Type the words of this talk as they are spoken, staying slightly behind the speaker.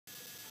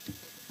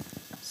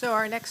So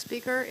our next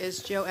speaker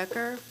is Joe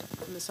Ecker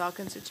from the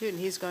Salk Institute, and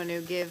he's going to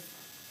give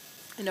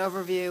an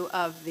overview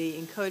of the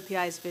ENCODE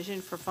PI's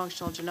vision for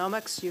functional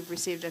genomics. You've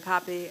received a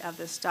copy of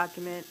this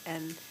document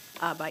and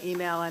by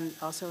email and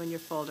also in your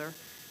folder.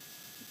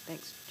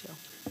 Thanks, Joe.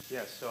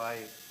 Yes, so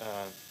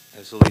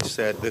as Elise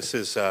said, this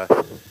is a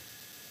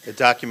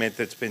document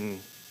that's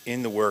been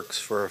in the works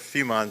for a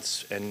few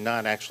months and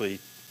not actually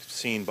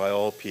seen by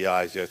all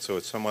PIs yet, so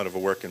it's somewhat of a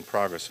work in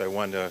progress. I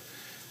wanted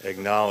to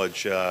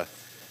acknowledge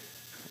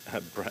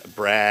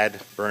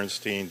Brad,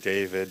 Bernstein,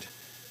 David,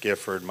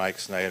 Gifford, Mike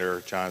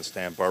Snyder, John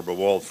Stamp, Barbara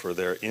Wald for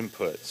their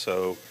input.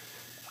 So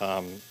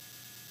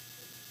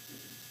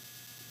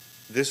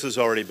this has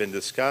already been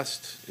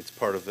discussed. It's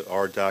part of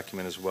our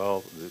document as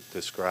well,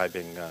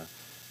 describing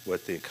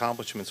what the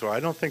accomplishments are.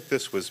 I don't think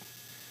this was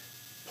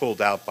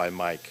pulled out by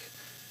Mike.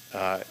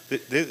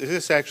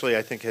 This actually,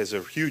 I think, has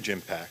a huge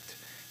impact.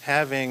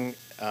 Having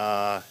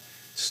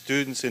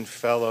students and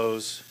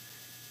fellows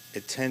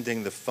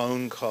attending the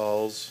phone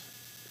calls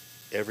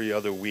every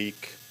other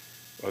week,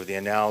 or the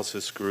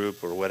analysis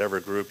group, or whatever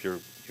group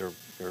you're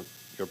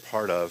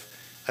part of,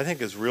 I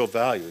think is real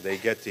value. They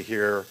get to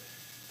hear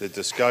the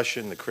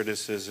discussion, the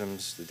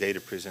criticisms, the data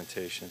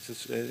presentations.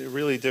 It's a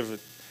really different,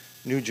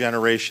 new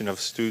generation of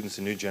students,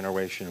 a new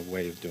generation of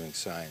way of doing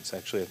science.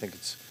 Actually, I think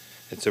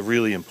it's a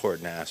really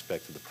important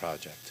aspect of the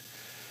project.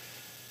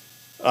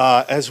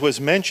 As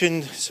was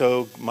mentioned,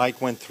 so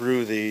Mike went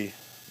through the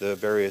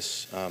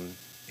various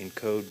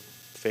ENCODE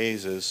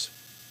phases.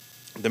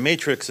 The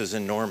matrix is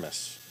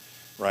enormous,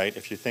 right?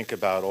 If you think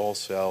about all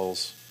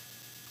cells,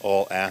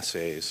 all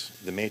assays,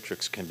 the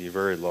matrix can be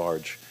very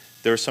large.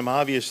 There are some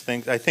obvious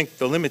things. I think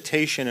the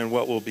limitation in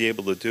what we'll be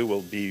able to do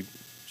will be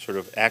sort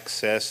of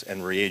access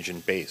and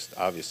reagent-based,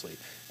 obviously.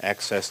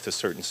 Access to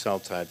certain cell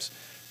types,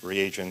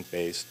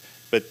 reagent-based.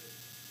 But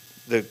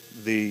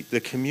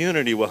the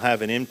community will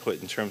have an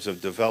input in terms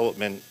of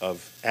development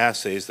of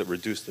assays that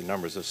reduce the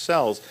numbers of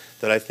cells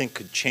that I think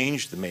could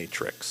change the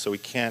matrix. So we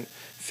can't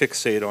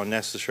fixate on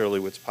necessarily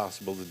what's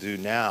possible to do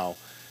now,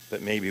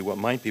 but maybe what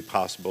might be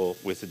possible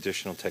with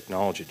additional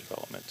technology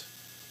development.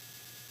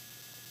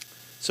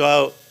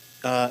 So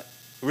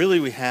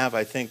really we have,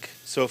 I think,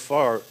 so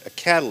far a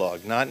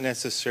catalog, not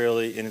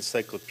necessarily an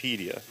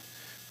encyclopedia,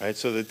 right?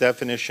 So the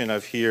definition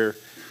of here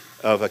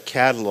of a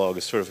catalog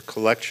is sort of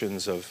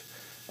collections of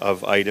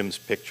items,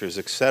 pictures,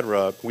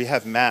 etc. We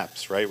have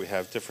maps, right? We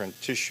have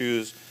different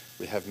tissues,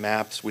 we have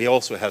maps. We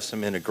also have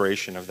some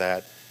integration of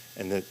that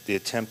and the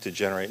attempt to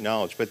generate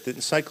knowledge. But the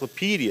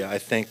encyclopedia, I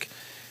think,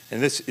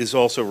 and this is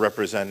also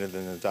represented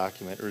in the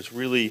document, is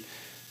really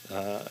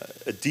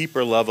a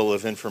deeper level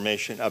of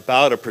information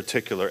about a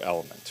particular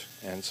element.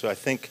 And so I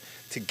think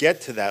to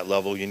get to that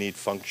level, you need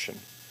function.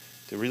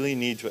 You really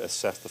need to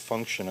assess the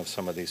function of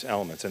some of these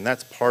elements. And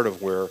that's part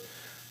of where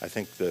I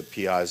think the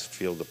PIs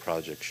feel the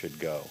project should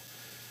go.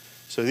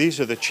 So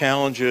these are the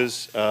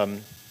challenges.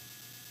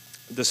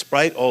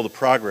 Despite all the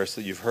progress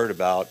that you've heard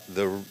about,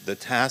 the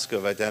task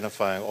of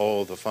identifying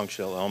all the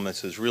functional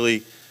elements is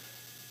really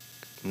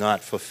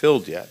not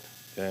fulfilled yet.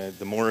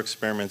 The more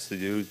experiments to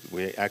do,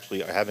 we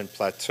actually haven't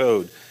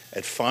plateaued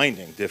at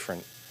finding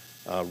different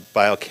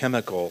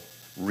biochemical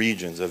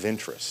regions of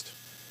interest,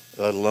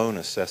 let alone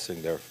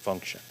assessing their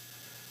function.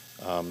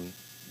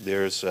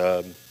 There's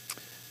an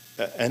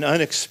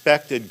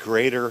unexpected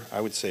greater,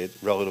 I would say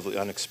relatively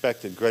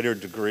unexpected, greater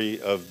degree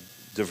of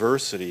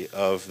diversity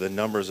of the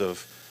numbers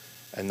of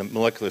and the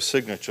molecular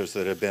signatures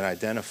that have been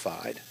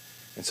identified.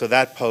 And so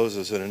that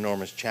poses an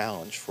enormous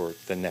challenge for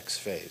the next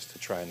phase to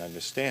try and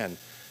understand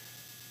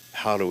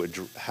how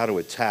to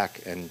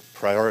attack and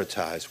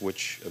prioritize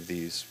which of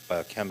these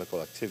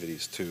biochemical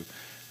activities to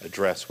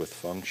address with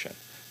function.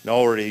 And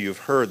already you've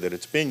heard that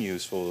it's been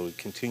useful, it will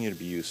continue to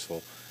be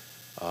useful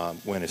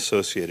when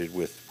associated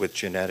with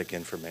genetic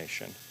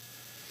information.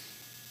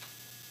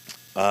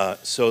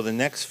 So the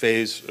next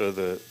phase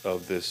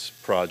of this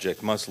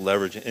project must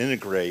leverage and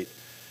integrate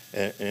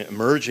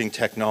emerging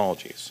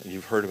technologies.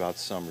 You've heard about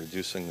some,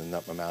 reducing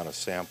the amount of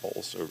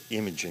samples or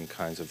imaging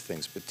kinds of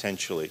things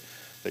potentially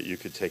that you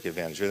could take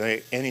advantage of.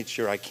 And each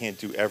year I can't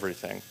do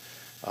everything,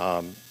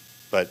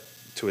 but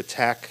to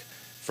attack,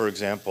 for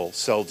example,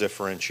 cell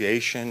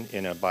differentiation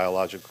in a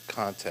biological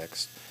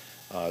context,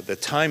 the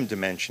time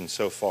dimension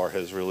so far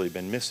has really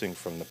been missing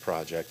from the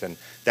project, and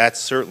that's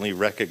certainly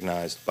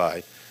recognized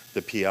by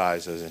the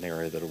PIs as an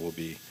area that will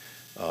be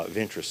of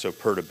interest. So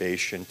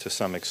perturbation, to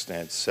some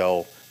extent,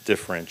 cell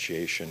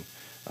differentiation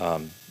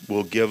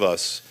will give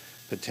us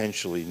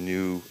potentially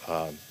new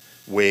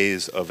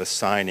ways of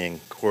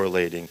assigning,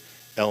 correlating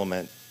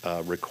element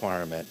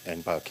requirement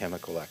and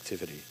biochemical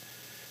activity.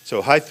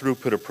 So high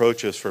throughput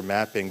approaches for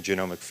mapping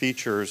genomic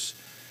features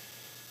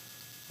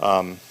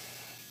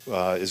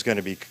is going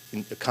to be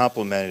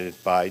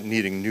complemented by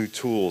needing new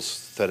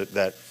tools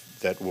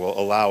that will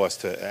allow us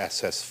to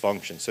assess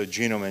function. So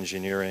genome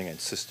engineering and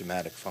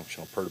systematic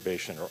functional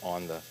perturbation are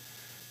on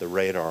the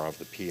radar of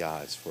the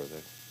PIs for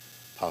the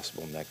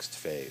possible next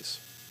phase.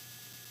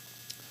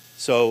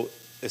 So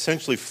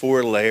essentially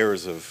 4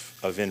 layers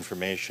of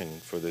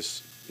information for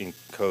this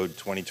ENCODE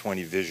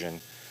 2020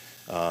 vision.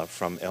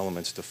 from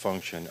elements to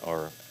function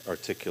are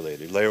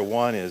articulated. Layer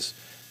 1 is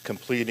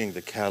completing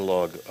the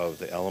catalog of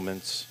the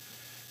elements.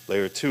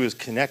 Layer 2 is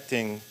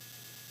connecting.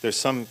 There's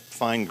some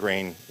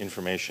fine-grained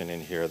information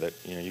in here that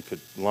you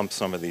could lump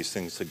some of these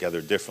things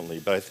together differently,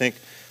 but I think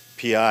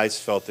PIs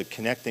felt that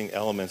connecting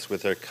elements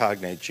with their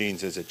cognate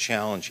genes is a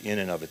challenge in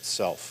and of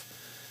itself,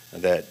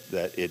 that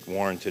it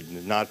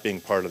warranted not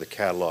being part of the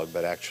catalog,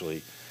 but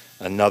actually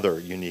another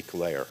unique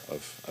layer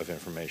of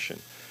information.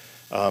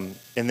 And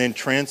then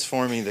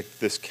transforming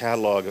this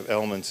catalog of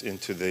elements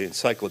into the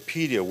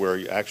encyclopedia, where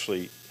you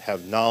actually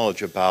have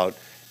knowledge about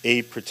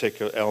a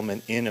particular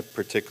element in a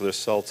particular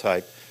cell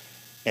type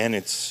and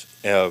its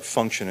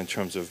function in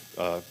terms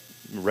of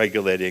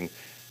regulating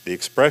the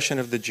expression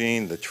of the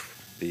gene,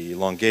 the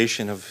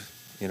elongation of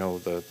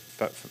the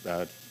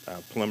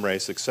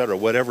polymerase, et cetera,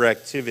 whatever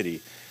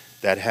activity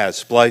that has,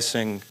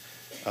 splicing,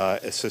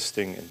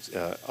 assisting,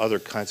 other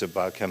kinds of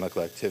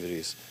biochemical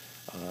activities,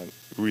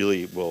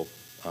 really will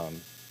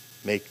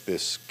make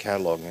this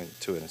catalog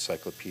into an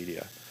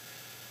encyclopedia.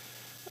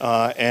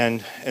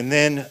 And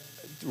then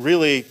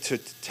really to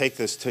take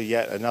this to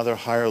yet another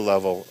higher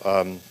level,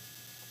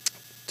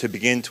 to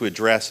begin to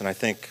address, and I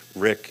think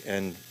Rick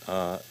and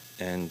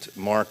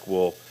Mark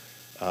will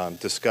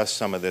discuss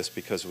some of this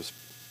because it was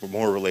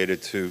more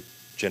related to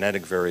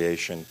genetic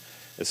variation,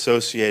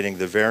 associating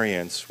the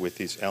variance with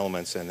these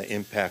elements and the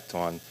impact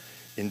on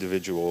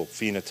individual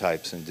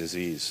phenotypes and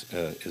disease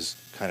is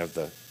kind of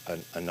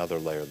another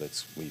layer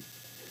that we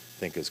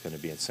think is going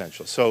to be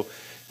essential. So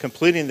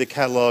completing the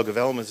catalog of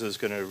elements is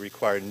going to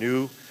require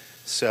new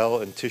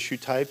cell and tissue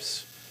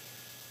types.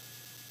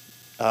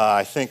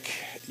 I think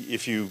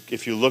if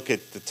you look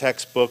at the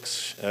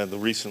textbooks, the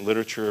recent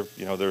literature,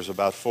 there's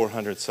about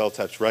 400 cell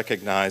types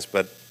recognized,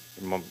 but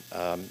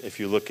if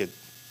you look at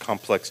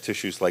complex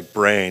tissues like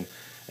brain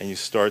and you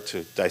start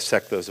to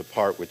dissect those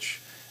apart, which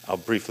I'll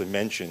briefly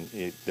mention,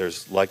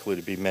 there's likely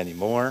to be many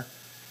more,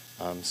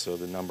 so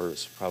the number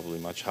is probably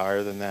much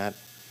higher than that,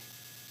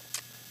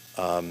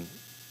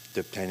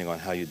 depending on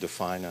how you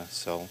define a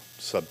cell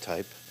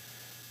subtype.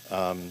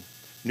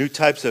 New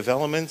types of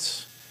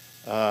elements.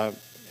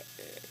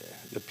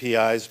 The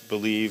PIs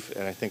believe,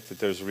 and I think that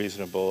there's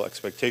reasonable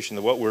expectation,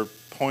 that what we're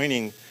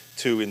pointing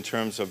to in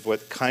terms of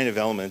what kind of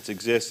elements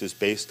exist is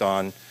based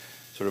on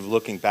sort of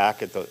looking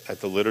back at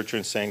the literature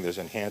and saying there's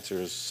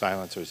enhancers,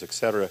 silencers, et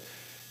cetera.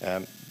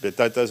 But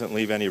that doesn't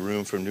leave any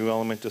room for new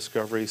element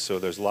discovery, so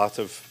there's lots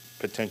of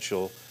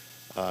potential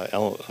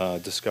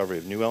discovery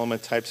of new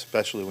element types,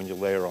 especially when you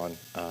layer on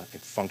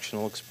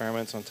functional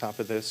experiments on top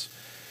of this.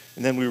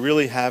 And then we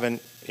really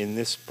haven't, in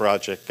this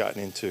project, gotten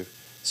into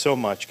so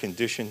much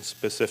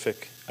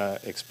condition-specific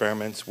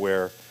experiments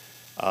where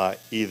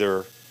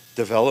either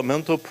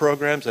developmental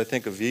programs, I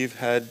think Aviv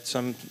had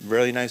some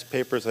really nice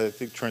papers, I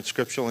think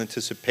transcriptional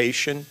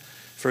anticipation,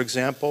 for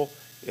example,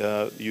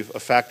 a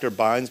factor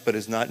binds but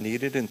is not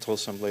needed until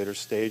some later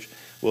stage,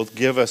 will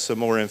give us some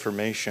more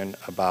information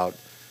about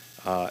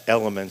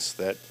elements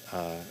that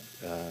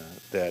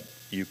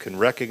you can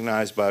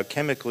recognize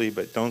biochemically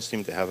but don't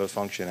seem to have a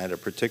function at a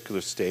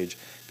particular stage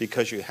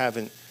because you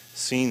haven't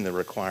seen the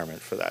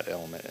requirement for that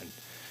element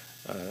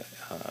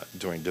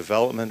during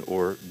development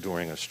or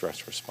during a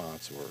stress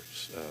response or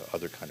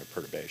other kind of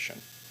perturbation.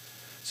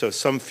 So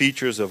some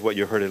features of what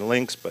you heard in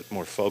links, but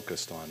more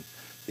focused on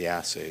the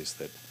assays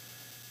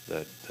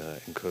that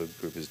ENCODE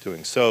group is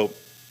doing. So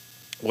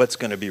what's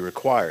going to be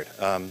required?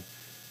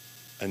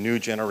 A new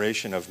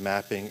generation of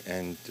mapping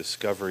and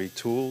discovery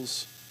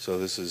tools. So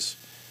this is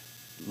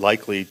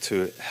likely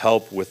to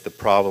help with the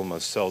problem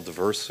of cell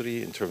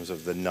diversity in terms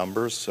of the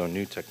numbers, so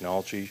new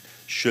technology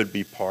should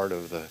be part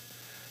of the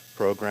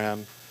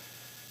program.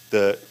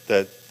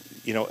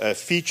 A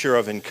feature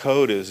of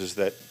ENCODE is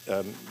that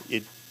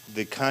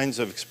the kinds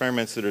of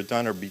experiments that are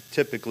done are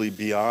typically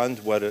beyond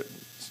what an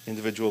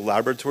individual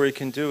laboratory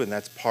can do, and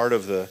that's part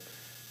of the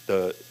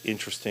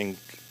interesting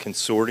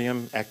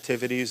consortium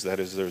activities. That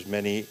is, there's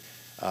many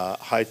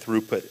high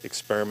throughput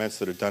experiments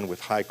that are done with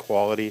high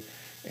quality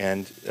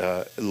and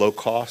low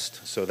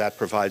cost, so that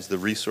provides the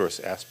resource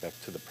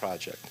aspect to the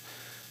project.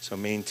 So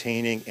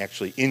maintaining,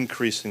 actually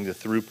increasing the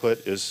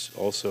throughput is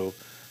also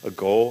a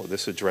goal.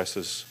 This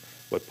addresses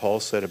what Paul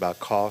said about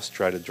cost,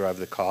 try to drive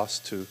the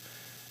cost to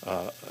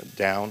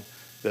down.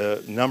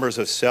 The numbers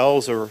of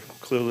cells are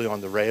clearly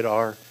on the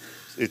radar.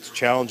 It's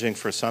challenging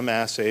for some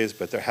assays,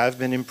 but there have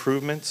been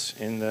improvements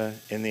in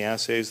the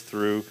assays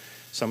through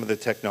some of the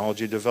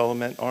technology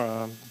development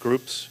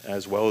groups,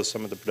 as well as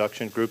some of the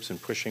production groups, in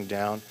pushing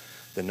down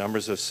the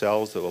numbers of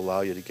cells that will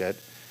allow you to get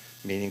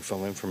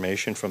meaningful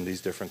information from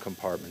these different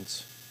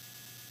compartments.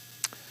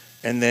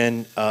 And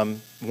then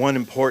one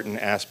important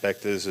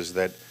aspect is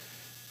that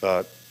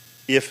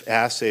if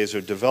assays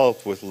are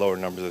developed with lower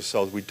numbers of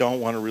cells, we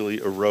don't want to really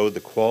erode the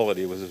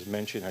quality. It was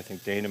mentioned, I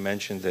think Dana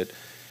mentioned that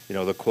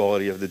the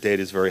quality of the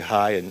data is very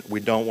high, and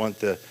we don't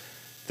want our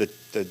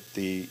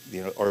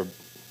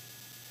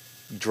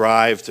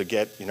drive to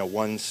get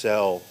one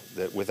cell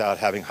that without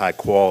having high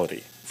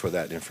quality for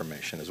that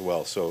information as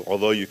well. So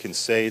although you can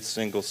say it's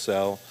single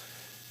cell,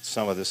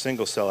 some of the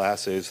single-cell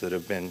assays that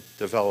have been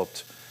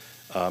developed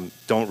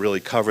don't really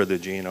cover the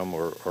genome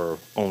or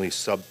only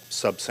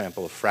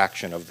subsample a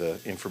fraction of the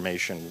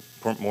information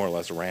more or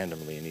less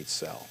randomly in each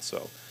cell.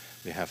 So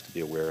we have to be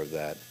aware of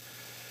that.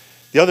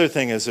 The other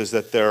thing is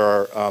that there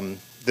are,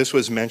 this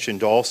was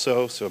mentioned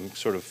also, so I'm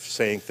sort of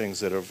saying things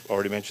that I've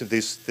already mentioned,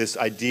 this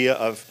idea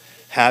of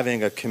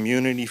having a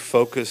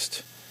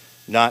community-focused,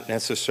 not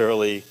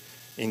necessarily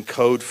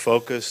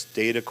ENCODE-focused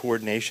data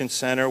coordination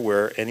center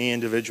where any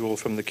individual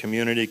from the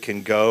community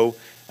can go.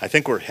 I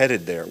think we're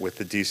headed there with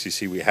the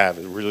DCC we have.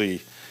 It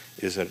really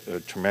is a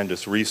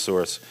tremendous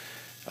resource.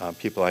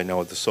 People I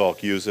know at the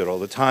Salk use it all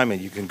the time, and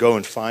you can go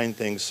and find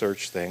things,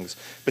 search things.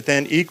 But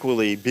then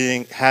equally,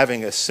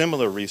 having a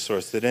similar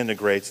resource that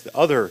integrates the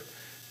other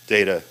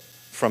data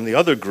from the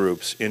other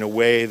groups in a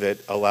way that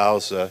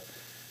allows a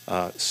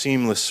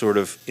seamless sort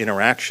of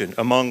interaction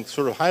among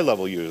sort of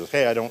high-level users.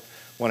 Hey, I don't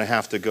want to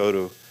have to go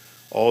to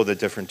all the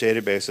different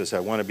databases. I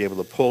want to be able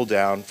to pull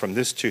down from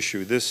this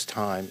tissue, this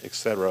time, et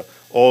cetera,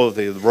 all of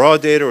the raw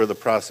data or the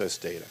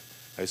processed data.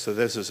 Right? So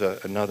this is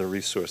another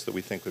resource that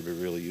we think would be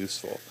really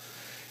useful.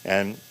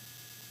 And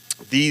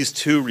these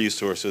two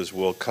resources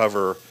will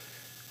cover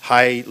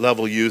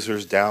high-level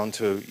users down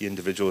to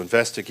individual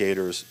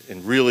investigators,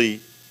 and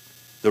really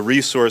the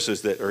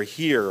resources that are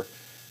here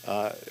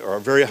are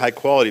very high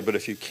quality, but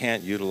if you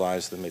can't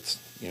utilize them, it's,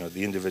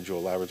 the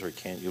individual laboratory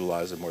can't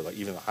utilize them, or like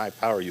even the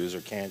high-power user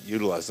can't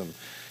utilize them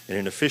in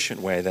an efficient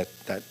way,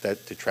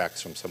 that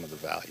detracts from some of the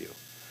value.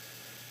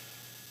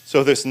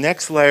 So this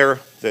next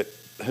layer that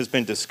has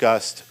been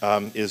discussed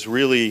is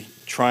really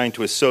trying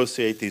to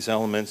associate these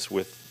elements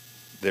with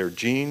their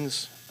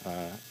genes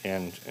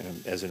and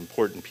as an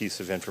important piece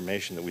of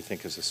information that we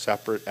think is a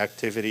separate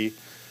activity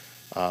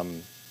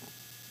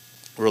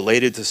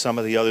related to some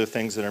of the other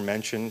things that are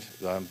mentioned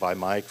by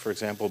Mike, for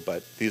example,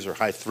 but these are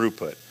high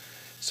throughput.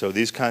 So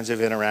these kinds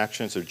of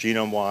interactions are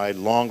genome-wide,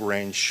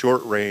 long-range,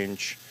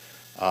 short-range,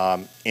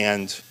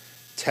 and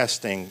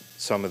testing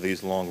some of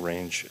these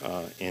long-range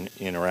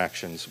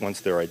interactions. Once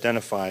they're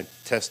identified,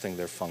 testing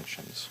their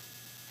functions.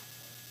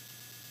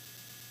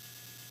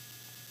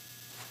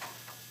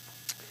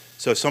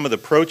 So some of the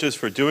approaches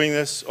for doing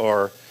this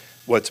are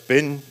what's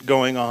been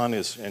going on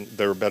is, and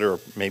there are better,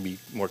 maybe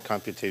more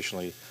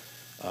computationally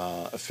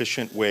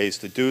efficient ways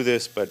to do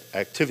this, but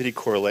activity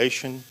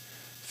correlation,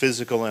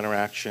 physical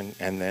interaction,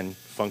 and then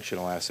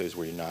functional assays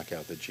where you knock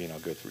out the gene. I'll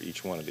go through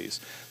each one of these.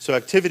 So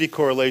activity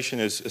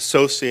correlation is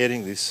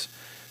associating these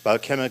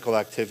biochemical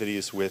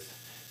activities with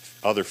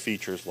other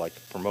features like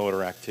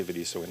promoter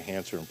activity, so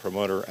enhancer and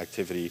promoter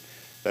activity,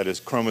 that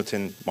is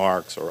chromatin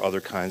marks or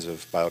other kinds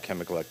of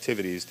biochemical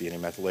activities, DNA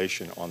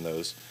methylation on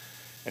those,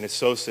 and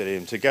associating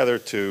them together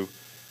to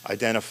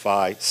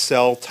identify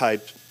cell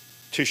type,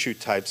 tissue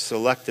type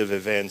selective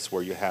events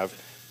where you have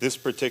this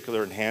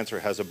particular enhancer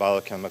has a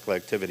biochemical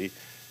activity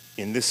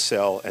in this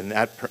cell and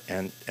that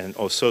and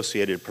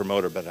associated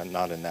promoter, but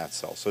not in that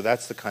cell. So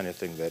that's the kind of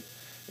thing that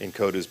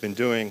ENCODE has been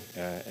doing,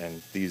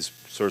 and these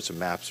sorts of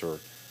maps are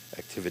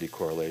activity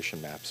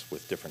correlation maps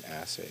with different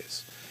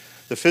assays.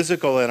 The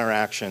physical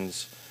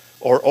interactions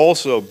are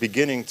also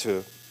beginning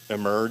to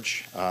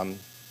emerge.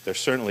 They're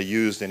certainly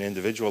used in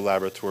individual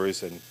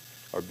laboratories and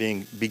are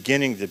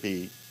beginning to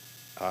be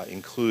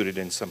included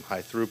in some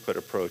high throughput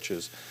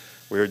approaches.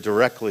 We're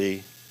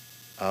directly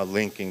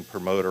linking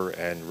promoter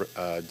and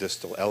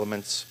distal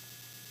elements.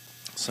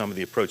 Some of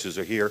the approaches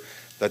are here.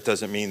 That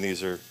doesn't mean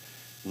these are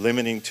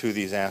limiting to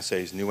these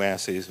assays. New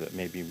assays that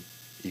may be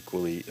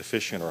equally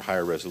efficient or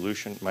higher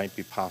resolution might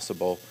be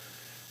possible.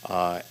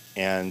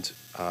 And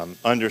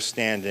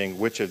understanding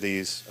which of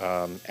these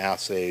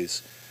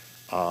assays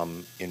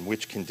in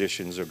which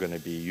conditions are going to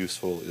be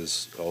useful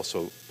is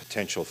also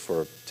potential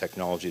for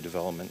technology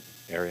development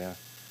area.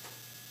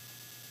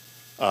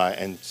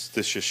 And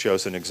this just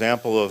shows an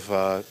example of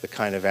the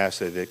kind of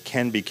assay that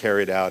can be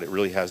carried out. It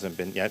really hasn't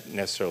been yet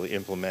necessarily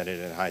implemented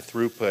in high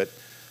throughput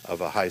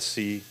of a high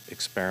C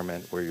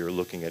experiment where you're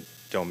looking at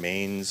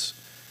domains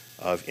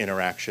of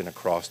interaction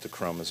across the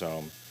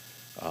chromosome.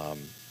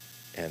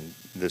 And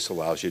this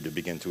allows you to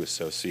begin to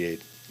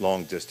associate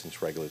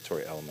long-distance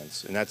regulatory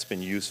elements. And that's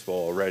been useful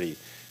already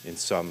in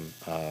some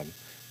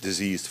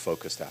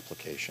disease-focused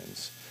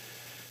applications.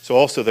 So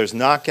also there's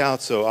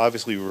knockouts. So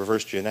obviously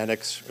reverse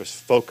genetics is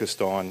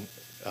focused on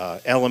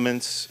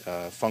elements.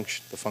 The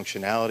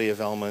functionality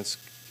of elements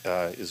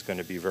is going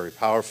to be very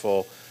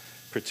powerful,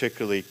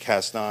 particularly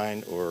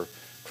Cas9 or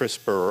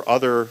CRISPR or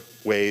other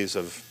ways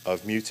of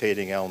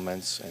mutating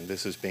elements. And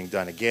this is being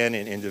done again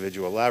in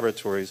individual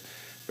laboratories.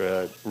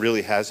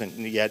 Really hasn't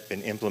yet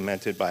been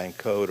implemented by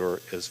ENCODE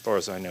or, as far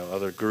as I know,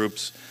 other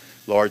groups,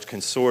 large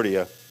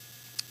consortia,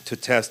 to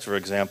test, for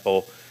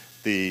example,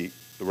 the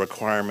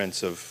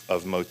requirements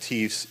of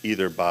motifs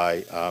either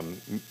by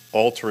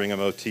altering a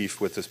motif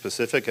with a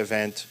specific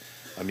event,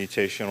 a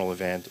mutational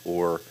event,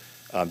 or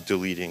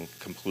deleting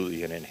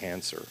completely an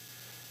enhancer.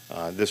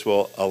 This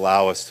will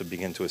allow us to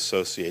begin to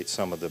associate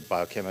some of the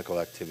biochemical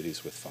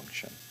activities with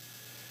function.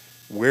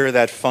 Where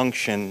that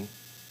function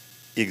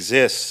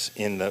exists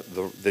in the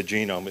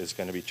genome is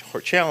going to be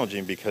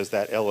challenging because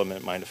that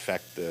element might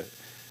affect the,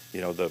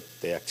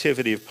 the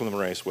activity of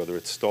polymerase, whether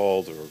it's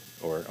stalled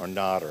or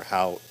not, or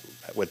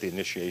what the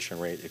initiation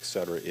rate, et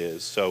cetera,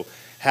 is. So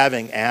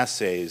having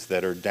assays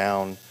that are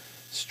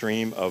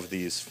downstream of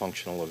these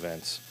functional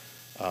events,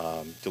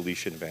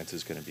 deletion events,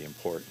 is going to be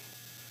important.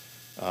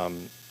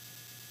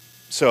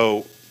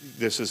 So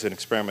this is an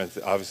experiment,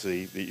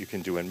 obviously, that you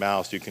can do in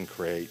mouse. You can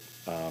create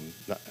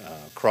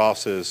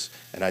crosses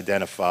and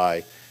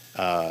identify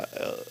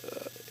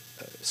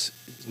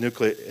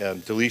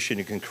deletion.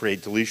 You can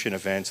create deletion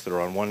events that are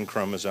on one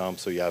chromosome,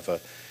 so you have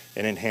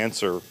an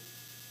enhancer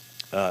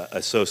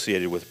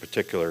associated with a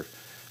particular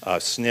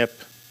SNP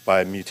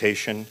by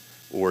mutation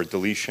or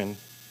deletion,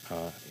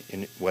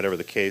 in whatever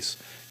the case.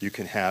 You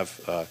can have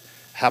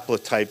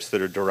haplotypes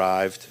that are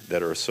derived,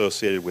 that are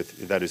associated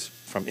with, that is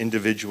from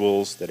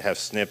individuals that have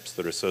SNPs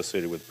that are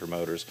associated with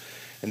promoters.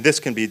 And this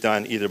can be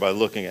done either by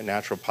looking at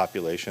natural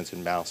populations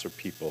in mouse or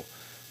people,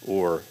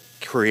 or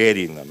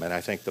creating them. And I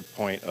think the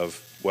point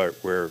of where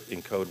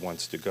ENCODE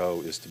wants to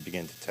go is to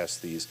begin to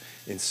test these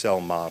in cell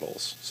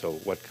models. So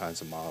what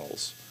kinds of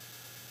models?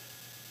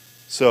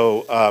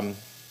 So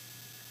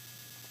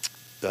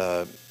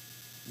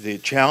the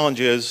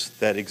challenges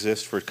that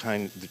exist for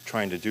trying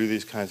to do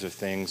these kinds of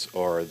things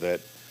are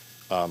that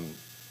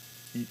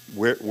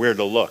where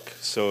to look.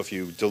 So if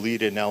you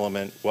delete an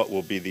element, what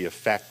will be the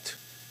effect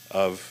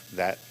of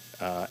that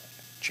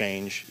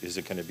change? Is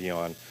it going to be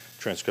on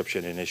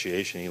transcription,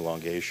 initiation,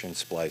 elongation,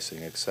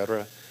 splicing, et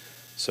cetera?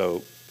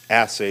 So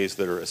assays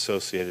that are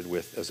associated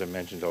with, as I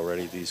mentioned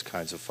already, these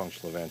kinds of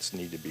functional events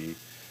need to be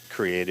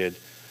created.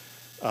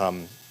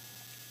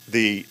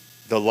 The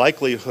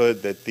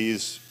likelihood that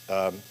these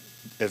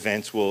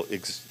events will,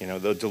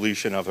 the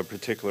deletion of a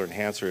particular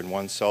enhancer in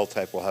one cell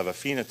type will have a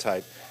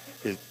phenotype,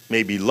 it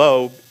may be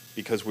low,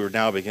 because we're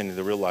now beginning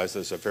to realize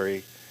there's a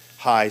very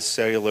high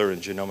cellular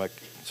and genomic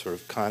sort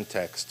of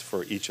context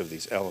for each of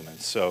these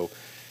elements. So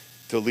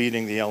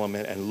deleting the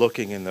element and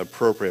looking in the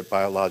appropriate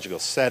biological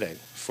setting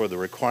for the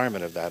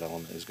requirement of that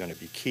element is going to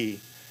be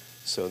key.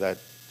 So that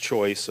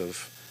choice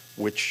of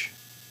which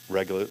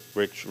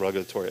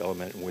regulatory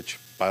element in which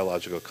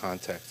biological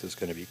context is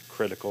going to be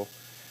critical,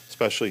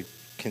 especially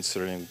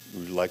considering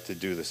we'd like to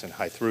do this in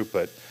high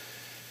throughput.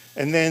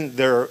 And then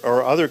there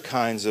are other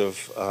kinds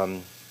of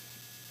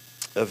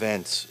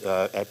events,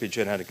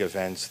 epigenetic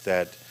events,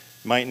 that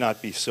might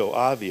not be so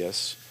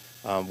obvious,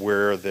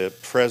 where the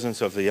presence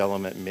of the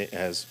element,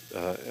 as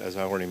I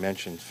already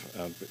mentioned,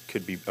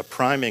 could be a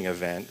priming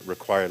event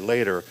required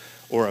later,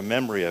 or a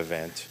memory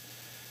event.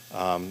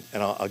 And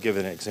I'll give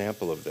an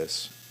example of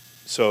this.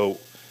 So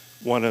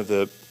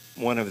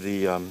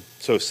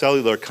so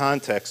cellular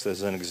context,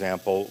 as an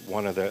example,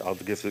 I'll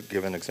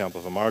give an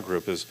example from our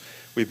group, is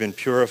we've been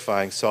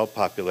purifying cell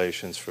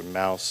populations from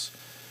mouse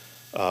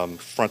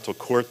frontal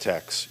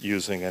cortex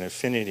using an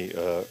affinity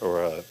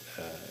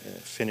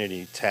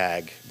affinity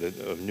tag,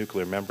 a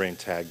nuclear membrane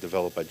tag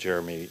developed by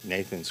Jeremy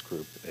Nathan's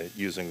group,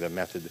 using the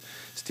method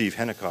Steve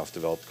Henikoff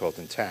developed called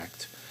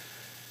INTACT,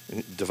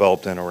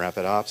 developed in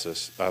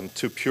Arabidopsis,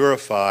 to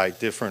purify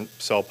different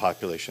cell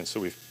populations. So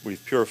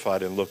we've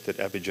purified and looked at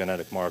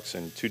epigenetic marks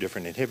in 2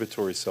 different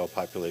inhibitory cell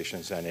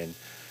populations and in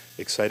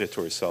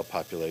excitatory cell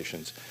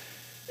populations.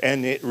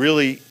 And it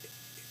really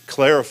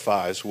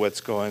clarifies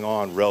what's going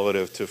on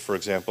relative to, for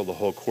example, the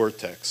whole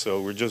cortex.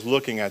 So we're just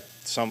looking at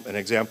an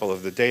example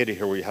of the data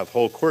here where you have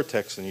whole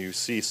cortex and you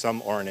see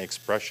some RNA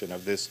expression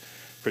of this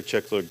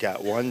particular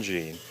GAT1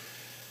 gene.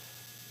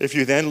 If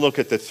you then look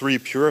at the 3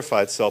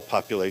 purified cell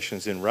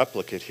populations in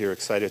replicate here,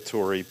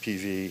 excitatory,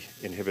 PV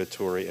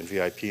inhibitory, and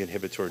VIP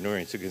inhibitory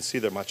neurons, you can see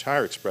they're much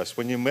higher expressed.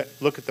 When you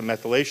look at the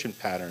methylation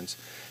patterns,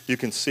 you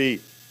can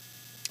see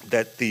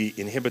that the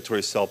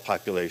inhibitory cell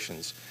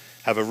populations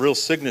have a real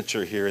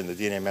signature here in the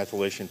DNA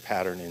methylation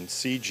pattern in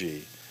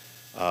CG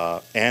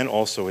and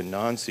also in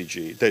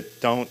non-CG that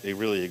don't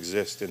really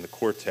exist in the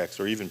cortex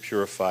or even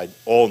purified,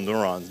 all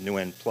neurons,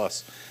 nu-N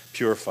plus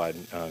purified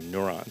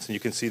neurons. And you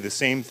can see the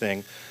same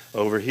thing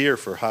over here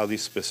for highly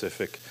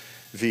specific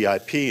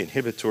VIP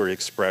inhibitory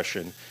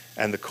expression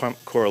and the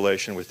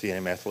correlation with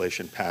DNA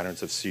methylation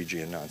patterns of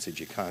CG and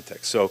non-CG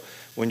context. So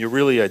when you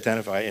really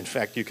identify, in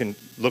fact, you can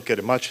look at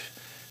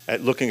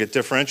looking at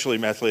differentially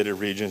methylated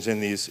regions in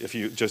these. If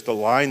you just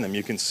align them,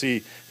 you can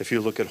see, if you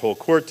look at whole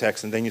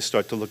cortex and then you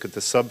start to look at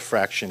the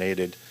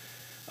subfractionated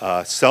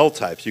cell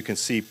types, you can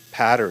see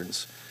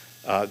patterns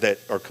that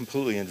are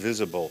completely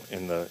invisible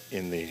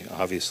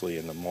obviously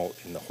in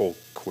the whole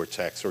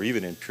cortex or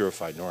even in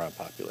purified neuron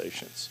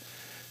populations.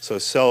 So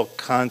cell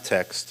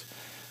context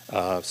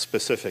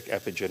specific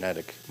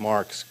epigenetic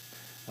marks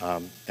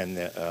and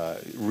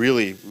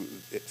really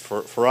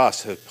for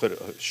us have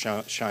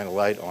shine a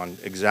light on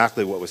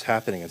exactly what was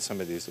happening in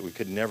some of these that we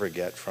could never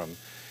get from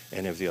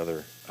any of the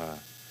other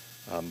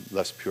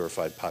less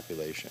purified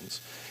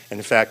populations. And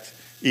in fact,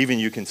 even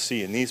you can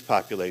see in these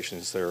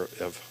populations there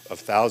of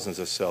thousands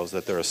of cells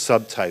that there are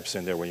subtypes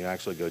in there when you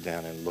actually go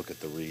down and look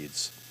at the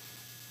reads.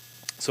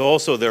 So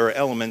also there are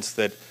elements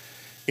that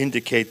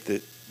indicate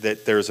that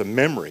that there's a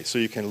memory. So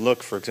you can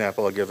look, for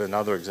example, I'll give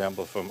another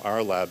example from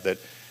our lab that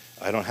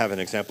I don't have an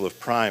example of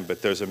prime,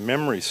 but there's a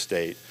memory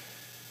state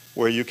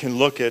where you can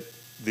look at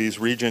these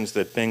regions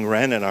that Bing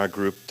Ren and our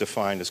group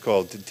defined as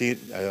called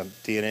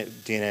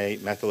DNA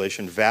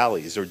methylation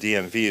valleys, or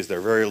DMVs.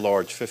 They're very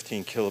large,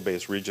 15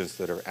 kilobase regions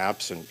that are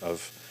absent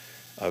of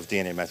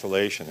DNA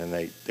methylation, and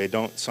they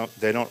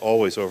don't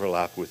always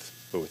overlap with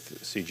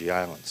CG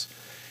islands.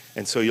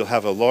 And so you'll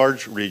have a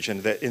large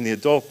region that in the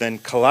adult then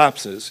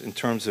collapses in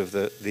terms of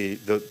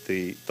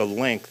the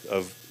length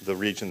of the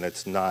region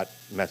that's not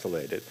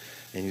methylated.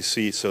 And you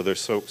see, so there's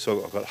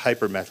so-called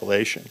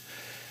hypermethylation.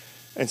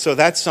 And so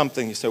that's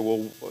something you say,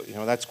 well, you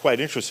know, that's quite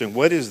interesting.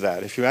 What is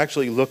that? If you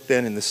actually look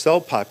then in the cell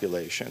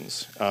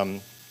populations,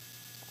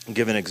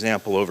 give an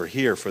example over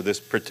here for this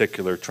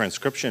particular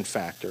transcription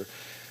factor.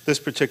 This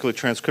particular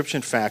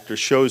transcription factor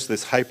shows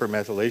this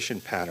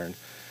hypermethylation pattern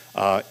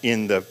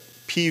in the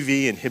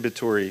PV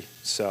inhibitory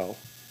cell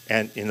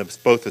and in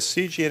both the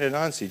CG and a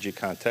non-CG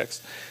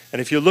context.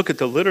 And if you look at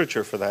the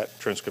literature for that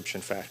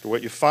transcription factor,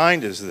 what you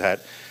find is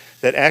that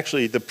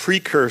actually the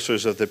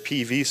precursors of the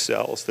PV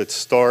cells that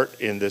start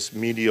in this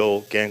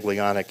medial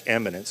ganglionic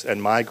eminence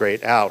and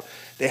migrate out,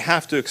 they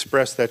have to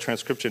express that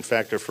transcription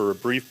factor for a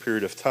brief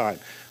period of time.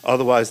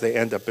 Otherwise, they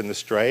end up in the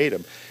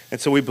striatum. And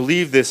so we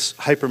believe this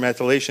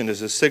hypermethylation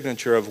is a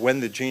signature of when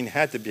the gene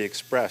had to be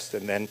expressed,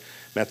 and then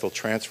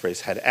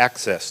methyltransferase had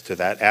access to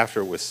that after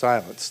it was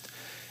silenced.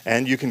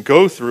 And you can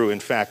go through, in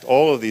fact,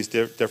 all of these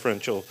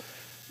differential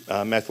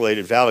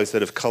methylated valleys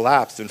that have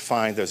collapsed and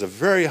find there's a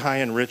very high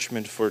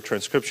enrichment for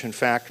transcription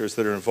factors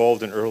that are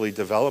involved in early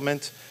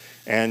development.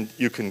 And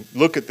you can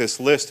look at this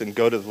list and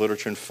go to the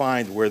literature and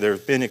find where there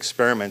have been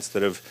experiments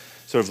that have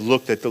sort of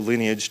looked at the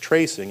lineage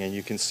tracing, and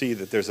you can see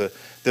that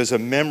there's a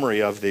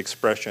memory of the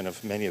expression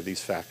of many of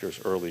these factors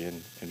early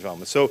in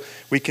development. So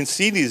we can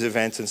see these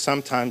events, and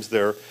sometimes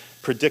they're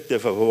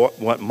predictive of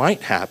what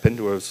might happen,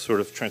 or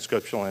sort of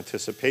transcriptional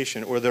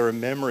anticipation, or they're a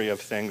memory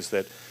of things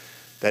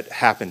that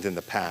happened in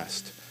the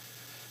past.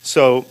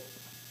 So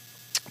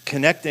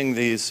connecting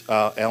these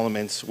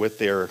elements with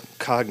their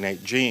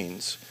cognate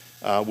genes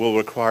will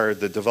require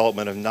the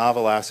development of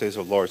novel assays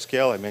of large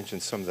scale. I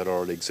mentioned some that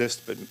already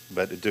exist,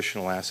 but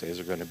additional assays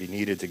are going to be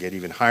needed to get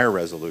even higher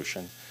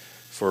resolution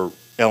for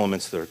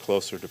elements that are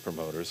closer to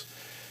promoters.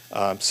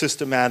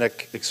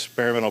 Systematic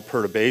experimental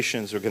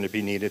perturbations are going to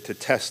be needed to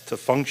test the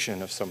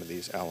function of some of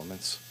these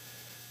elements,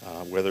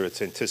 whether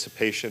it's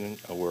anticipation,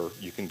 or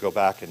you can go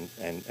back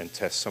and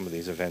test some of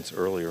these events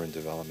earlier in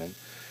development.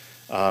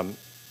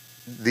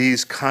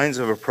 These kinds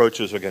of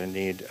approaches are going to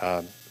need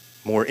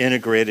more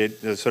integrated,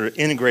 sort of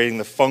integrating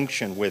the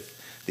function with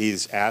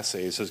these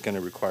assays is going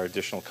to require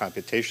additional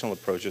computational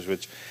approaches,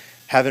 which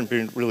haven't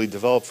been really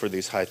developed for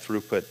these high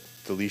throughput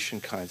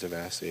deletion kinds of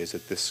assays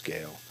at this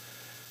scale.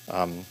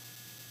 And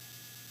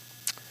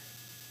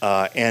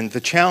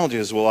the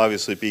challenges will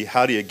obviously be,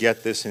 how do you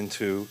get this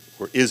into,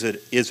 or is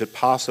it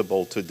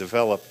possible to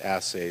develop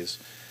assays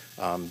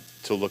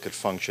to look at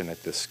function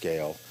at this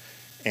scale?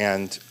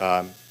 And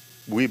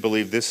we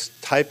believe this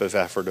type of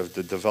effort of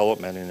the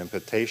development and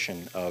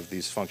implementation of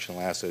these functional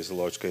assays at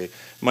large scale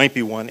might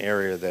be one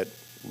area that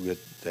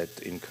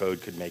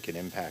ENCODE could make an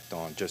impact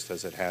on, just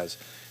as it has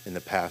in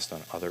the past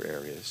on other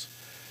areas.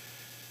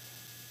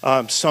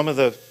 Some of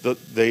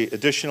the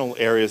additional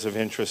areas of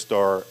interest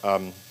are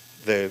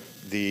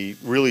the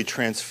really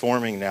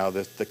transforming now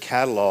the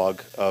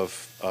catalog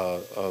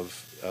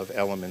of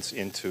elements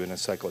into an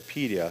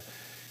encyclopedia.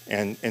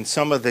 And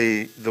some of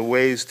the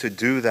ways to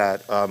do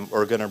that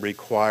are going to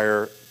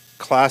require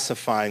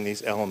classifying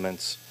these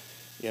elements,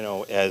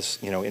 as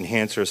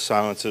enhancers,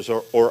 silencers,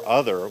 or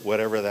other,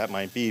 whatever that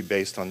might be,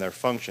 based on their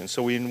function.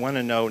 So we want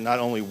to know not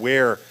only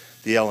where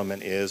the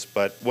element is,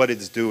 but what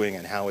it's doing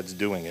and how it's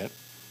doing it,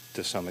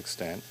 to some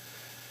extent,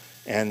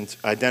 and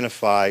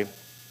identify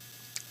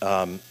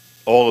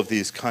all of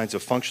these kinds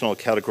of functional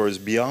categories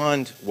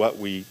beyond what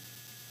we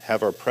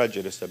have our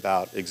prejudice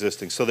about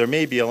existing. So there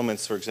may be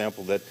elements, for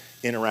example, that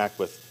interact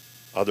with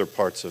other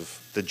parts of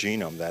the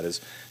genome, that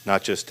is,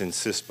 not just in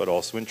cis but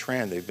also in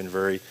tran. They've been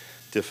very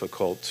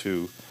difficult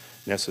to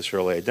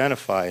necessarily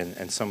identify,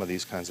 and some of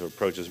these kinds of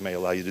approaches may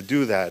allow you to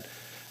do that.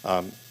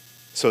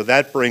 So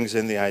that brings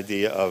in the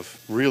idea of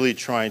really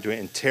trying to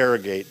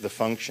interrogate the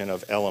function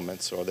of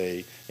elements. Are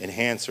they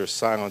enhancers,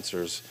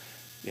 silencers,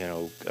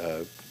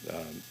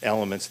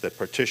 elements that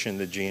partition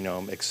the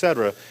genome, et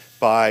cetera,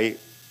 by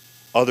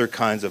other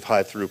kinds of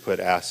high throughput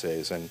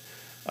assays. And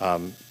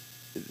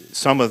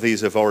some of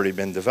these have already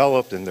been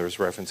developed, and there's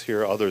reference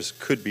here. Others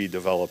could be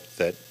developed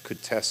that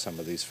could test some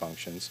of these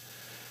functions.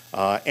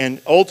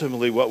 And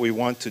ultimately what we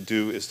want to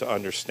do is to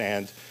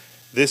understand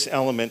this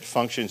element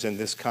functions in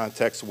this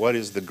context. What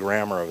is the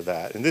grammar of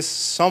that? And this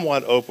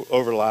somewhat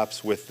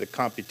overlaps with the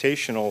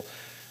computational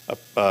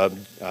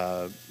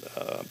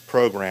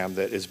program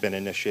that has been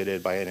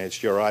initiated by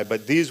NHGRI,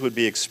 but these would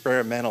be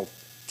experimental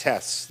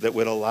tests that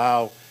would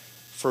allow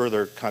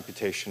further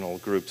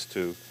computational groups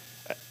to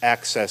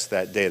access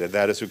that data.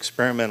 That is,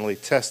 experimentally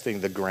testing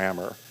the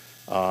grammar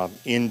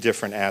in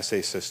different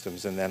assay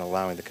systems, and then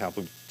allowing the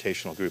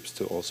computational groups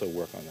to also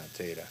work on that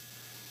data.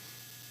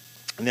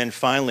 And then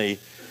finally,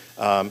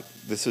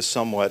 this is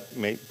somewhat,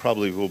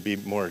 probably will be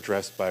more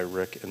addressed by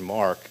Rick and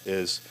Mark,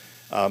 is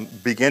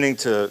beginning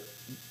to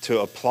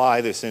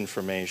apply this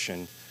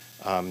information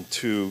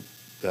to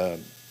the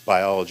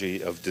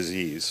biology of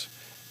disease,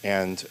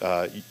 and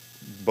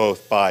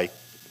both by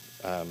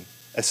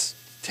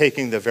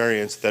taking the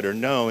variants that are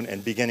known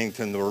and beginning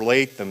to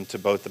relate them to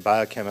both the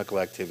biochemical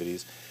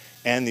activities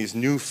and these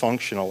new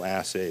functional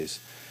assays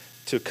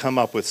to come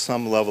up with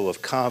some level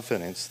of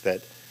confidence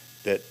that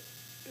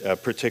a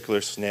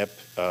particular SNP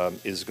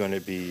is going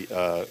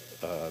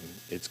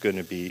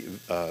to be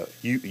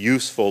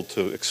useful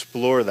to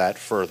explore that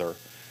further.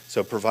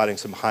 So providing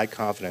some high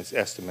confidence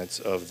estimates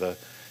of the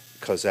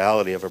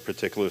causality of a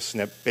particular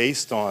SNP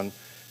based on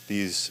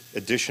these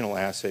additional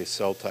assay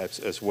cell types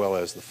as well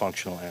as the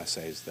functional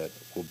assays that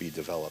will be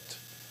developed.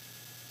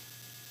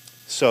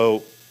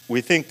 So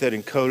we think that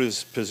ENCODE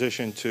is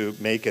positioned to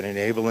make an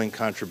enabling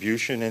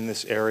contribution in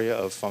this area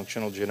of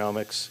functional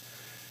genomics,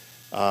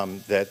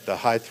 that the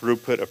high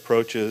throughput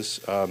approaches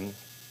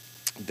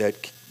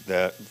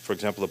that, for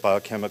example, the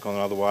biochemical and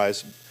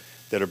otherwise,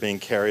 that are being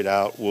carried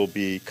out will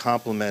be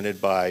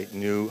complemented by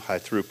new high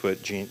throughput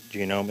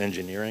genome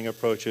engineering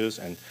approaches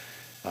and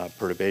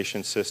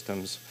perturbation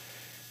systems.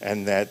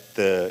 And that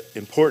the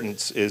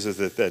importance is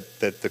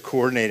that the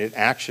coordinated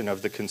action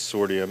of the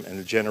consortium and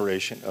the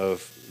generation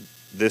of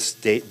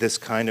this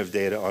kind of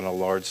data on a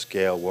large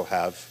scale will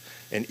have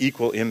an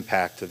equal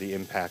impact to the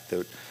impact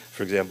that,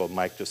 for example,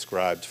 Mike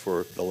described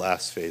for the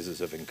last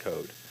phases of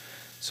ENCODE.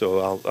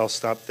 So I'll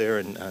stop there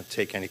and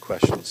take any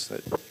questions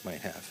that you might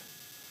have.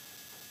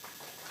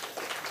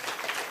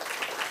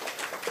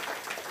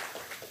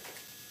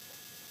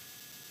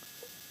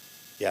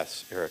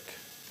 Yes, Eric.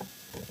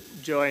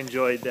 Joe, I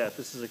enjoyed that.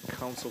 This is a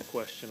council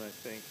question, I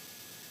think.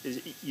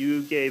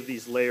 You gave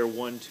these layer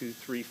 1, 2,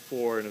 3,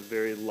 4 in a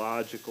very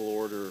logical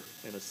order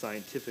and a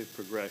scientific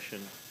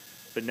progression.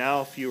 But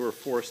now if you were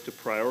forced to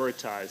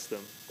prioritize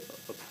them,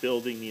 of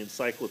building the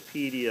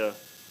encyclopedia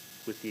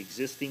with the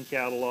existing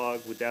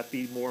catalog, would that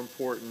be more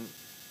important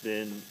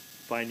than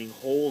finding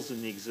holes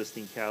in the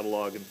existing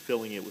catalog and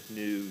filling it with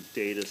new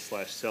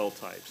data/cell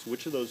types?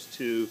 Which of those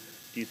two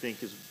do you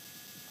think is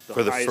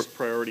the highest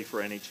priority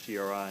for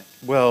NHGRI?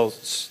 Well,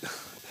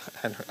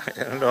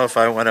 I don't know if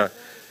I want to,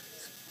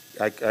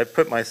 I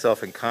put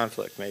myself in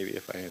conflict maybe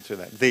if I answer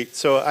that.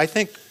 So I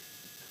think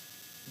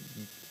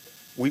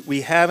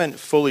we haven't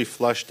fully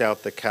flushed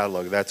out the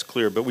catalog, that's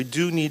clear, but we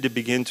do need to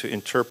begin to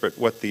interpret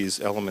what these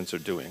elements are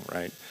doing,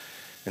 right?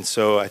 And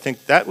so I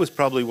think that was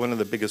probably one of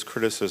the biggest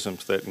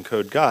criticisms that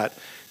ENCODE got.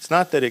 It's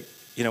not that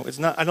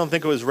I don't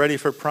think it was ready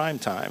for prime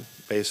time,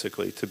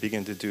 basically, to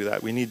begin to do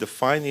that. We need to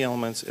find the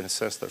elements and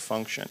assess their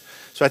function.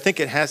 So I think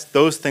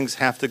those things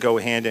have to go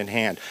hand in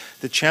hand.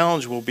 The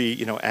challenge will be,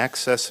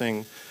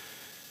 accessing,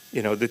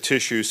 the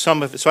tissue,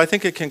 some of it. So I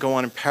think it can go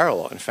on in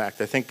parallel. In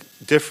fact, I think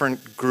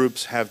different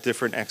groups have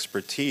different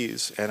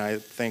expertise, and I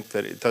think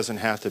that it doesn't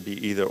have to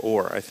be either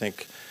or. I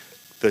think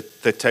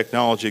the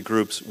technology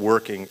groups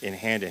working in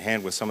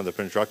hand with some of the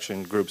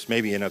production groups,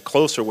 maybe in a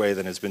closer way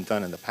than has been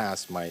done in the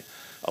past, might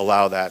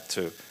allow that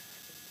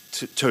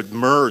to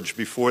merge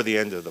before the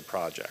end of the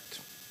project.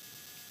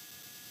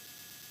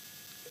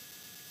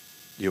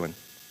 Ewan.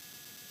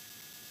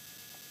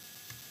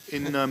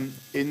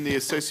 In the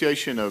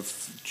association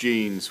of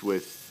genes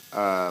with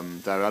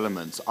their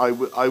elements, I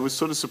was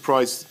sort of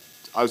surprised.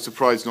 I was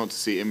surprised not to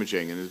see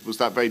imaging, and was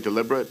that very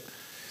deliberate?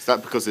 Is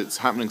that because it's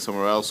happening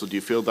somewhere else, or do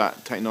you feel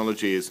that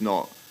technology is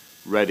not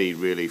ready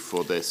really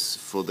for this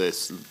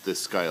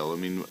scale? I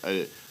mean,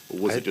 or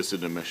was it just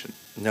an omission?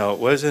 No, it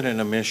wasn't an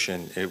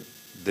omission.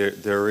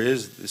 There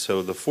is,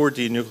 so the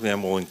 4D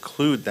nucleome will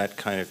include that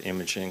kind of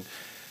imaging.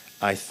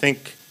 I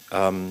think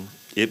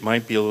it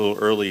might be a little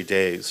early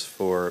days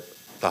for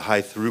the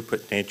high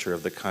throughput nature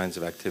of the kinds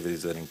of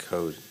activities that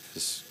ENCODE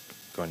is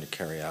going to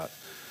carry out.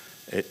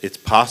 It's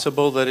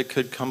possible that it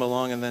could come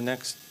along in the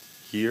next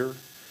year,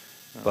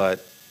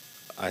 but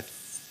I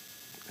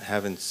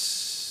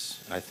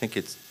think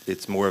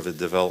it's more of a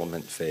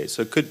development phase.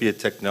 So it could be a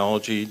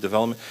technology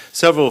development.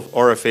 Several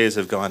RFAs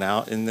have gone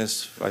out in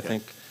this, I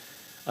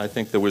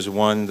think there was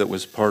one that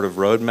was part of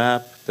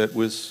Roadmap that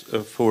was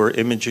for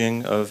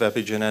imaging of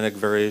epigenetic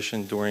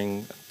variation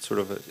during sort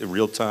of a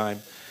real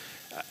time.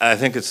 I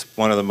think it's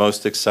one of the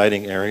most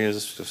exciting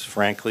areas, just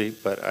frankly,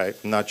 but I'm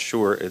not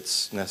sure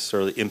it's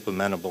necessarily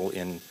implementable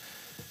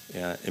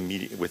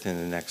within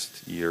the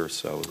next year or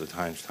so, the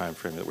time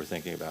frame that we're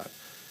thinking about.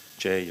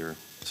 Jay, you're...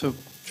 So,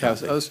 yeah,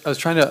 I was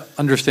trying to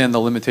understand the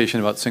limitation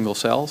about single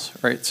cells,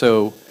 right?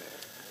 So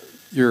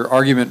your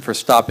argument for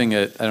stopping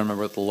it, I don't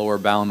remember what the lower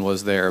bound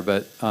was there,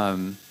 but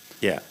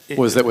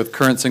was that with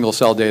current single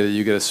cell data,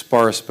 you get a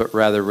sparse but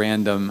rather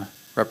random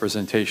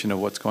representation of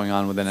what's going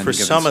on within any given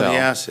cell? For some of the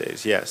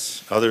assays,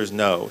 yes. Others,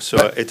 no.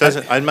 So it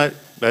doesn't, I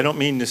don't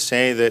mean to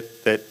say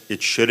that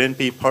it shouldn't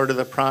be part of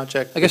the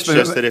project. It's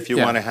just that if you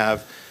want to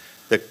have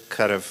the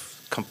kind of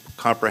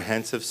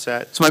comprehensive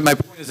set. So my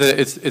point is that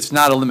it's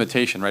not a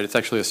limitation, right? It's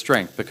actually a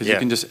strength, because you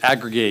can just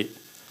aggregate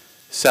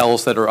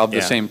cells that are of the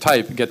Yeah. same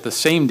type, get the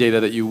same data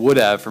that you would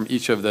have from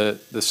each of the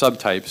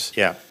subtypes.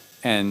 Yeah.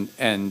 And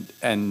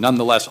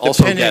nonetheless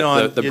also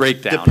get the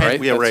breakdown,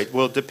 right? Yeah, right.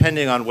 Well,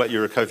 depending on what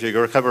you recover, if you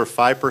recover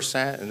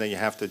 5%, and then you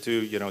have to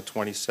do,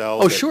 20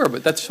 cells. Oh, sure,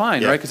 but that's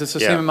fine, Yeah, right? Because it's the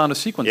yeah, same amount of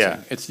sequencing. yeah.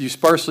 It's, you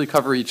sparsely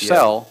cover each Yeah.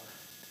 cell,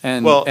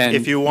 and. Well, and-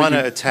 if you but want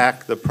to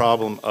attack the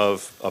problem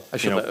of, I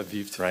should let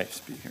Aviv right.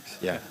 speak here.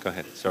 Yeah, go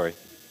ahead, sorry.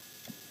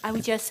 I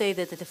would just say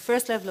that at the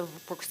first level of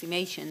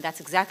approximation,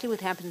 that's exactly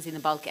what happens in a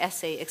bulk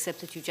assay,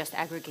 except that you just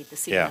aggregate the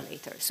signal Yeah.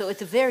 later. So at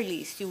the very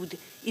least, you would,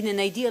 in an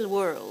ideal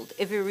world,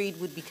 every read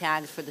would be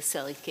tagged for the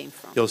cell it came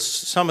from.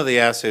 Some of the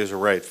assays are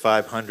right,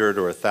 500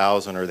 or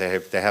 1,000, or they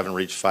haven't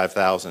reached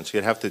 5,000, so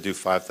you'd have to do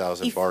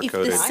 5,000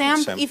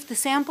 barcoded. If the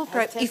sample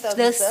prep, if 10,000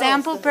 the cells,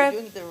 sample then they're prep,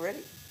 doing it already.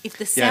 if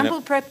the Yeah, I know.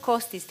 sample prep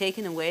cost is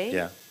taken away,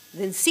 Yeah.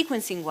 then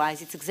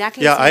sequencing-wise, it's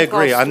exactly Yeah, the I same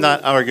agree. cost I'm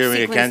not to arguing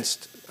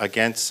sequence-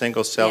 against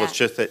single cell. It's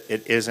Yeah. just that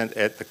it isn't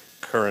at the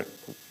current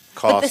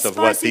cost of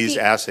what these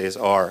assays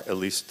are, at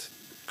least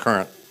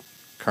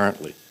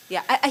currently.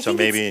 Yeah, I So think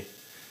maybe,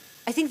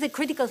 I think the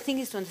critical thing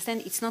is to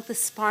understand it's not the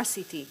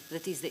sparsity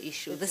that is the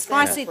issue. It's The the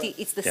sample sparsity,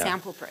 it's the Yeah.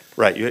 sample prep.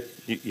 right,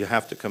 you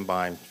have to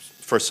combine,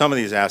 for some of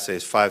these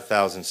assays,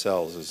 5,000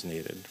 cells is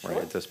needed, right,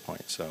 Sure. at this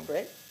point, so,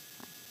 Great.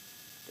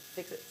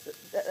 Fix it.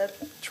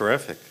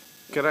 terrific.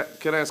 Can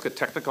I ask a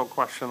technical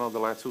question on the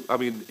last two? I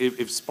mean,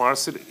 if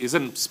sparsity,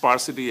 isn't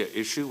sparsity an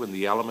issue when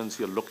the elements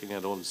you're looking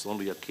at is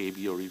only a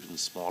KB or even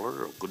smaller,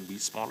 or could be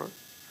smaller?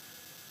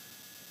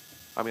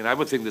 I mean, I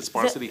would think that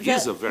sparsity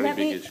is a very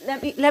big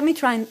issue. Let me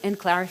try and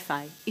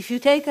clarify. If you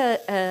take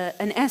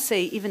an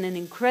assay, even an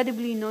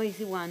incredibly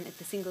noisy one at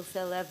the single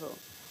cell level,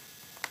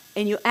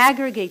 and you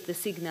aggregate the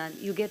signal,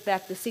 you get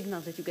back the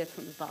signal that you get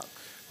from the bulk.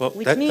 Well,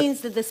 Which that-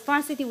 means that the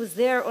sparsity was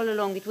there all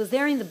along. It was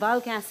there in the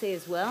bulk assay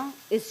as well.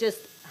 It's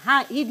just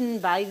hidden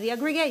by the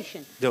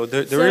aggregation. There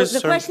is So the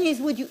some- question is,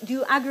 do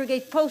you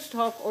aggregate post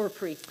hoc or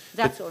pre?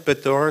 That's all.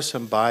 But there are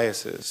some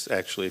biases,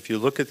 actually. If you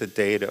look at the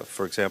data,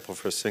 for example,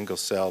 for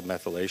single-cell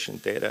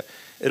methylation data,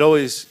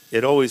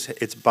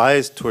 it's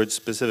biased towards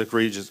specific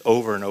regions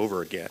over and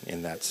over again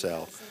in that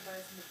cell.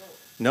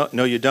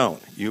 No, you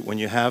don't. When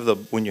you have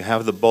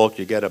the bulk,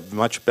 you get a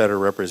much better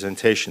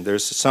representation.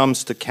 There's some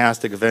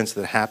stochastic events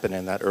that happen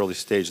in that early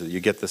stage that you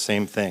get the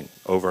same thing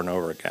over and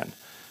over again.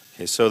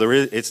 Okay, so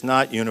it's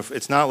not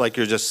it's not like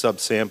you're just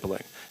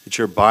subsampling. It's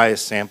your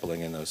bias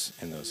sampling in those.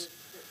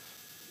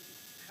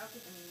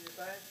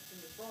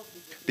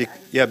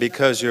 Yeah,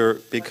 because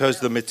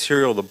the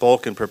material, the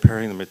bulk in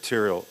preparing the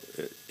material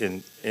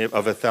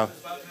of 1,000.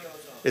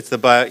 It's the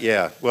bio.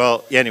 Yeah.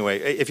 Well, anyway,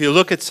 if you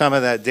look at some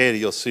of that data,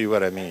 you'll see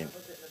what I mean.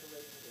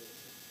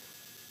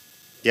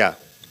 Yeah.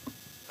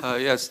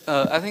 Yes,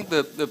 I think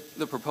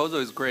the proposal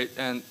is great,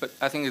 but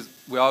I think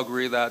we all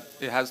agree that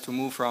it has to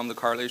move from the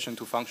correlation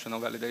to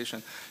functional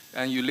validation.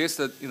 And you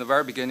listed in the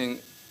very beginning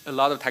a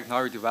lot of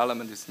technology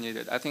development is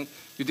needed. I think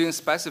you didn't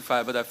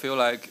specify, but I feel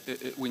like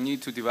we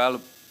need to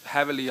develop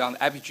heavily on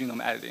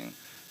epigenome editing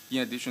in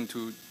addition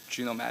to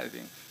genome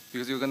editing,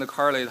 because you're going to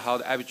correlate how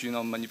the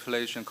epigenome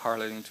manipulation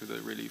correlating to the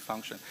really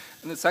function.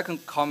 And the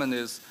second comment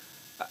is,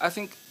 I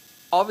think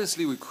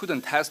obviously we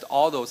couldn't test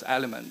all those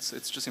elements.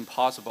 It's just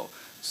impossible.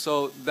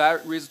 So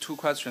that raises two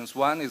questions.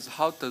 One is,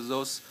 how does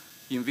those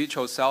in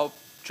vitro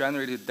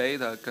cell-generated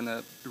data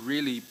gonna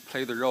really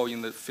play the role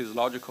in the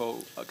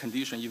physiological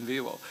condition in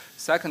vivo?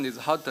 Second is,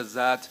 how does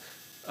that,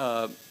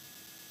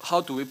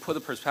 how do we put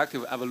the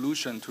perspective of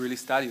evolution to really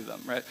study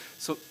them, right?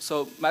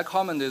 So my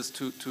comment is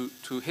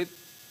to hit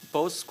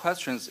both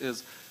questions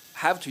is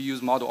have to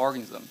use model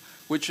organism,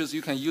 which is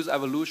you can use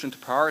evolution to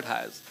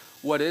prioritize.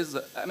 What is,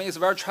 I mean, it's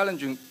very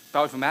challenging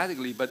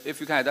bioinformatically, but if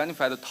you can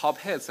identify the top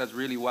hits that's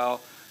really well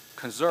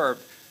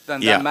conserved, then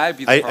that might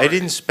be the priority. I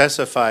didn't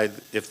specify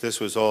if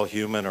this was all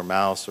human or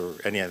mouse or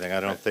anything.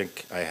 I don't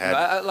think I had.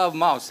 I love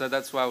mouse, so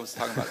that's what I was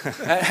talking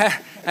about.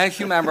 And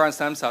human embryonic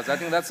stem cells. I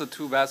think that's the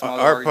two best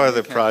model Our part of the organisms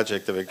you can-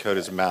 project of ENCODE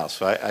is mouse.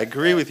 So I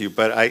agree with you,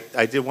 but I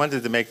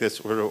wanted to make this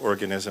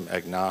organism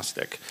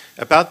agnostic.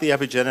 About the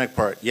epigenetic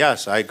part,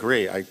 yes, I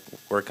agree. I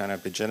work on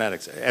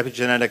epigenetics.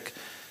 Epigenetic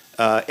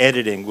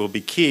editing will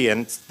be key,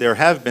 and there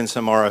have been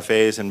some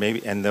RFAs, and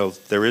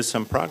there is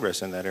some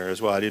progress in that area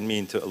as well. I didn't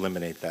mean to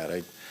eliminate that.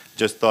 I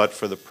just thought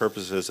for the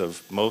purposes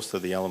of most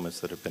of the elements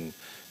that have been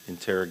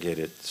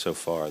interrogated so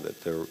far,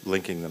 that they're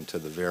linking them to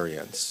the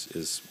variants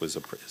is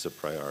a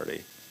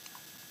priority.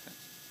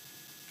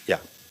 Yeah.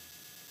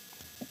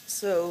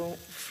 So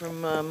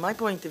from my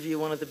point of view,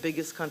 one of the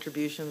biggest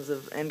contributions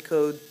of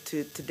ENCODE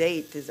to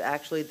date is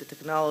actually the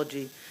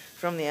technology,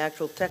 from the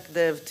actual tech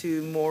dev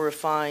to more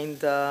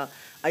refined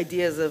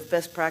ideas of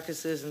best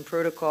practices and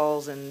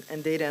protocols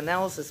and data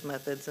analysis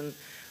methods. And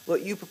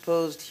what you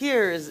proposed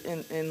here is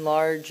in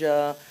large,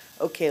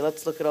 okay,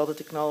 let's look at all the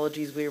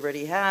technologies we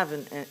already have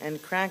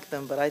and crank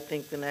them. But I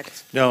think the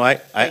next... No,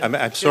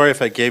 I'm sorry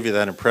if I gave you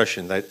that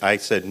impression. I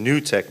said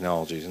new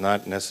technologies,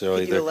 not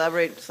necessarily... Could you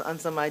elaborate on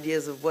some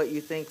ideas of what you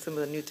think some of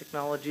the new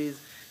technologies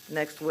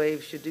next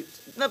wave should do,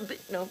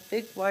 no,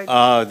 big, wide.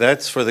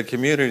 That's for the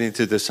community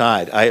to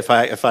decide.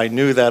 If I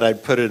knew that,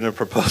 I'd put it in a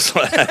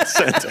proposal and I'd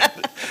send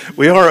it.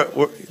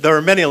 There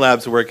are many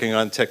labs working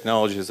on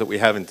technologies that we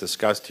haven't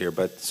discussed here,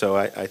 but so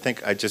I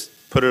think I just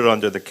put it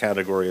under the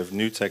category of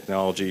new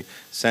technology,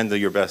 send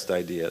your best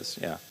ideas,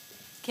 yeah.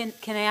 Can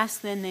I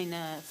ask then in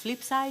a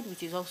flip side,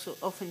 which is also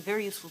often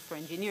very useful for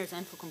engineers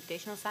and for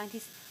computational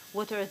scientists,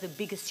 what are the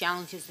biggest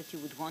challenges that you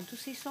would want to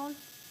see solved?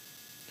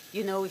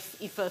 You know,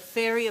 if a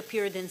fairy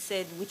appeared and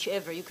said,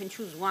 whichever, you can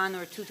choose one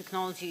or two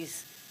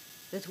technologies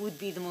that would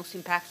be the most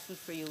impactful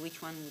for you,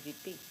 which one would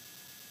it be?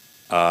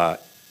 I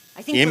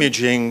think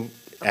imaging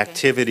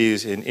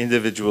activities in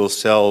individual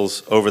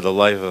cells over the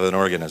life of an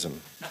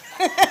organism.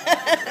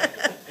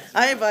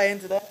 I buy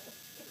into that.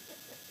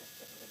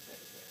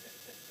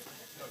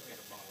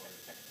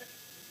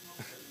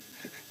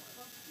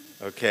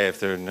 Okay, if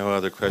there are no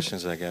other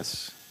questions, I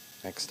guess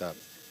next up.